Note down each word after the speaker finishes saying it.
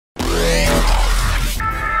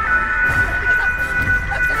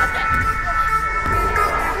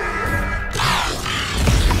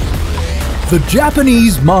The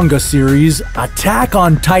Japanese manga series Attack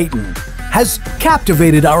on Titan has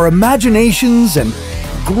captivated our imaginations and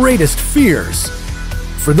greatest fears.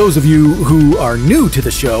 For those of you who are new to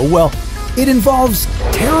the show, well, it involves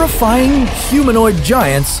terrifying humanoid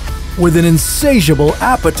giants with an insatiable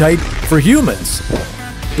appetite for humans.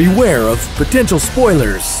 Beware of potential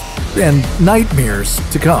spoilers and nightmares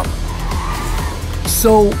to come.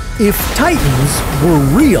 So, if Titans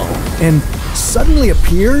were real and suddenly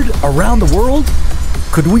appeared around the world,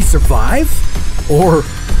 could we survive? Or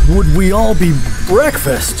would we all be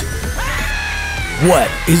breakfast?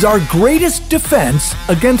 What is our greatest defense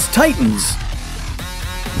against Titans?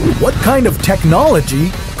 What kind of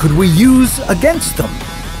technology could we use against them?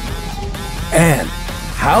 And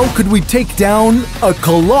how could we take down a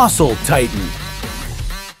colossal Titan?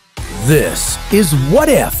 This is What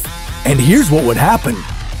If, and here's what would happen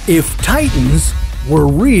if Titans were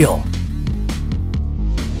real.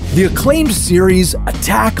 The acclaimed series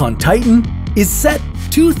Attack on Titan is set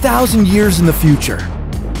 2,000 years in the future.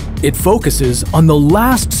 It focuses on the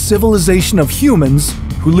last civilization of humans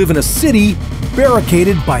who live in a city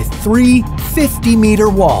barricaded by 3 50-meter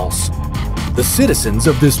walls. The citizens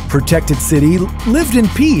of this protected city lived in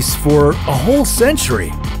peace for a whole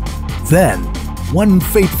century. Then, one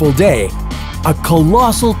fateful day, a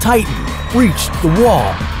colossal Titan breached the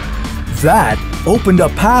wall. That opened a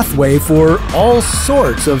pathway for all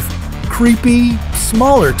sorts of creepy,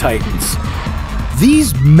 smaller Titans.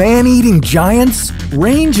 These man-eating giants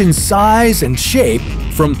range in size and shape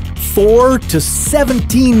from 4 to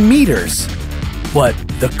 17 meters. But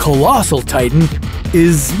the colossal Titan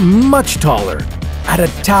is much taller, at a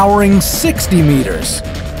towering 60 meters.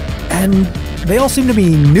 And they all seem to be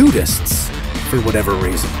nudists, for whatever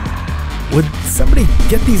reason. Would somebody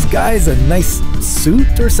get these guys a nice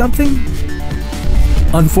suit or something?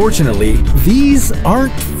 Unfortunately, these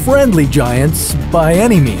aren't friendly giants by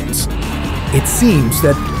any means. It seems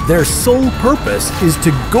that their sole purpose is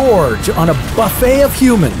to gorge on a buffet of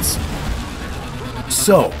humans.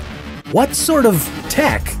 So, what sort of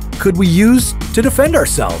tech could we use to defend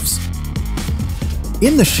ourselves?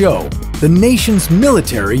 In the show, the nation's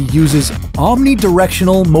military uses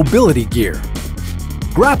omnidirectional mobility gear.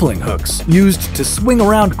 Grappling hooks used to swing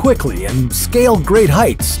around quickly and scale great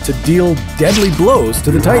heights to deal deadly blows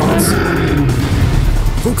to the Titans.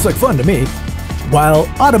 Looks like fun to me.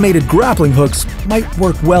 While automated grappling hooks might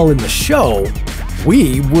work well in the show,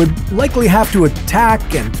 we would likely have to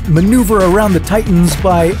attack and maneuver around the Titans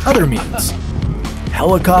by other means.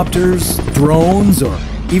 Helicopters, drones, or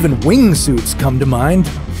even wingsuits come to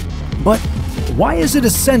mind. But why is it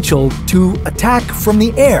essential to attack from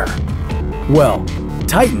the air? Well,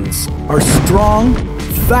 Titans are strong,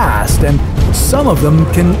 fast, and some of them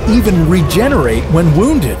can even regenerate when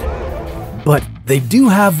wounded. But they do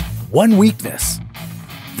have one weakness: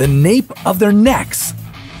 the nape of their necks.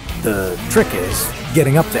 The trick is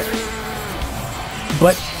getting up there.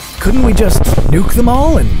 But couldn't we just nuke them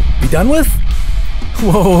all and be done with?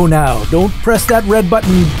 Whoa now, don't press that red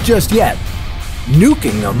button just yet.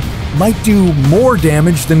 Nuking them might do more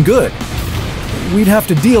damage than good. We'd have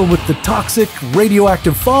to deal with the toxic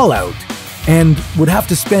radioactive fallout and would have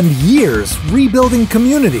to spend years rebuilding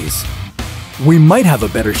communities. We might have a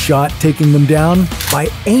better shot taking them down by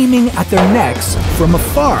aiming at their necks from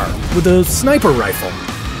afar with a sniper rifle.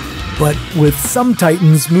 But with some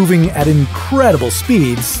Titans moving at incredible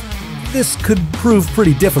speeds, this could prove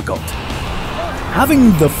pretty difficult.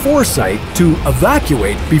 Having the foresight to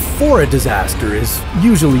evacuate before a disaster is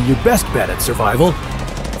usually your best bet at survival.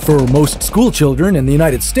 For most school children in the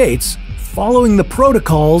United States, following the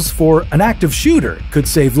protocols for an active shooter could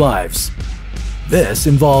save lives. This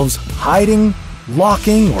involves hiding,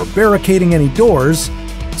 locking, or barricading any doors,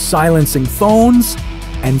 silencing phones,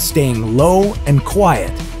 and staying low and quiet.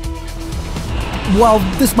 While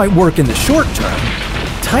this might work in the short term,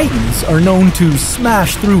 Titans are known to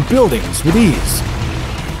smash through buildings with ease.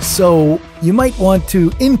 So you might want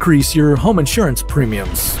to increase your home insurance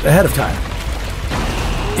premiums ahead of time.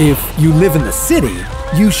 If you live in the city,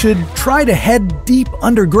 you should try to head deep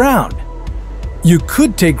underground. You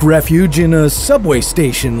could take refuge in a subway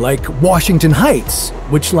station like Washington Heights,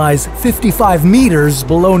 which lies 55 meters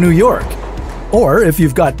below New York. Or if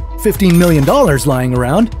you've got $15 million lying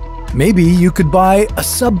around, maybe you could buy a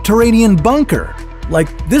subterranean bunker,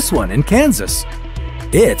 like this one in Kansas.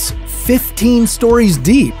 It's 15 stories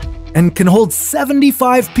deep and can hold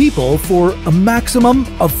 75 people for a maximum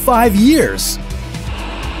of 5 years.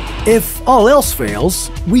 If all else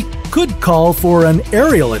fails, we could call for an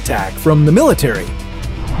aerial attack from the military,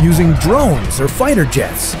 using drones or fighter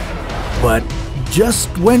jets. But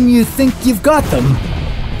just when you think you've got them,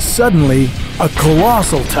 suddenly a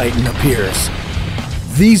colossal titan appears.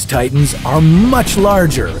 These titans are much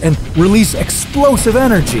larger and release explosive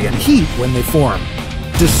energy and heat when they form,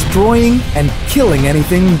 destroying and killing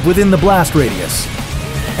anything within the blast radius.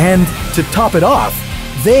 And to top it off,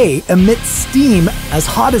 they emit steam as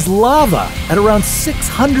hot as lava at around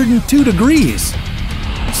 602 degrees.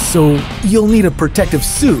 So you'll need a protective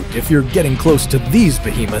suit if you're getting close to these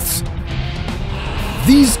behemoths.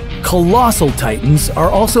 These colossal titans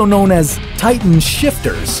are also known as Titan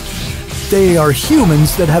shifters. They are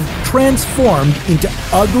humans that have transformed into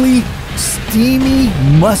ugly, steamy,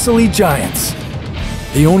 muscly giants.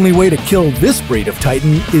 The only way to kill this breed of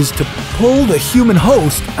titan is to pull the human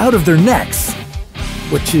host out of their necks,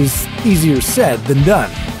 which is easier said than done.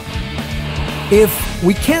 If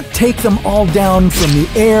we can't take them all down from the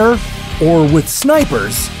air or with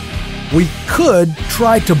snipers, we could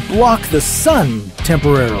try to block the sun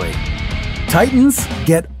temporarily. Titans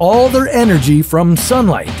get all their energy from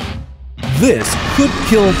sunlight. This could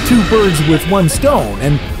kill two birds with one stone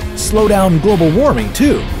and slow down global warming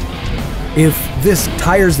too. If this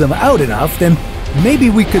tires them out enough, then maybe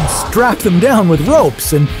we could strap them down with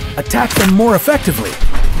ropes and attack them more effectively.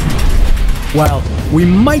 While we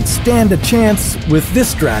might stand a chance with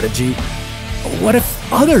this strategy, what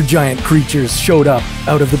if other giant creatures showed up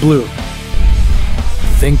out of the blue?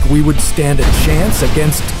 Think we would stand a chance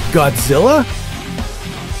against Godzilla?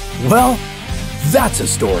 Well, that's a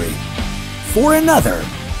story for another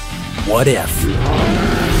What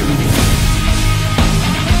If.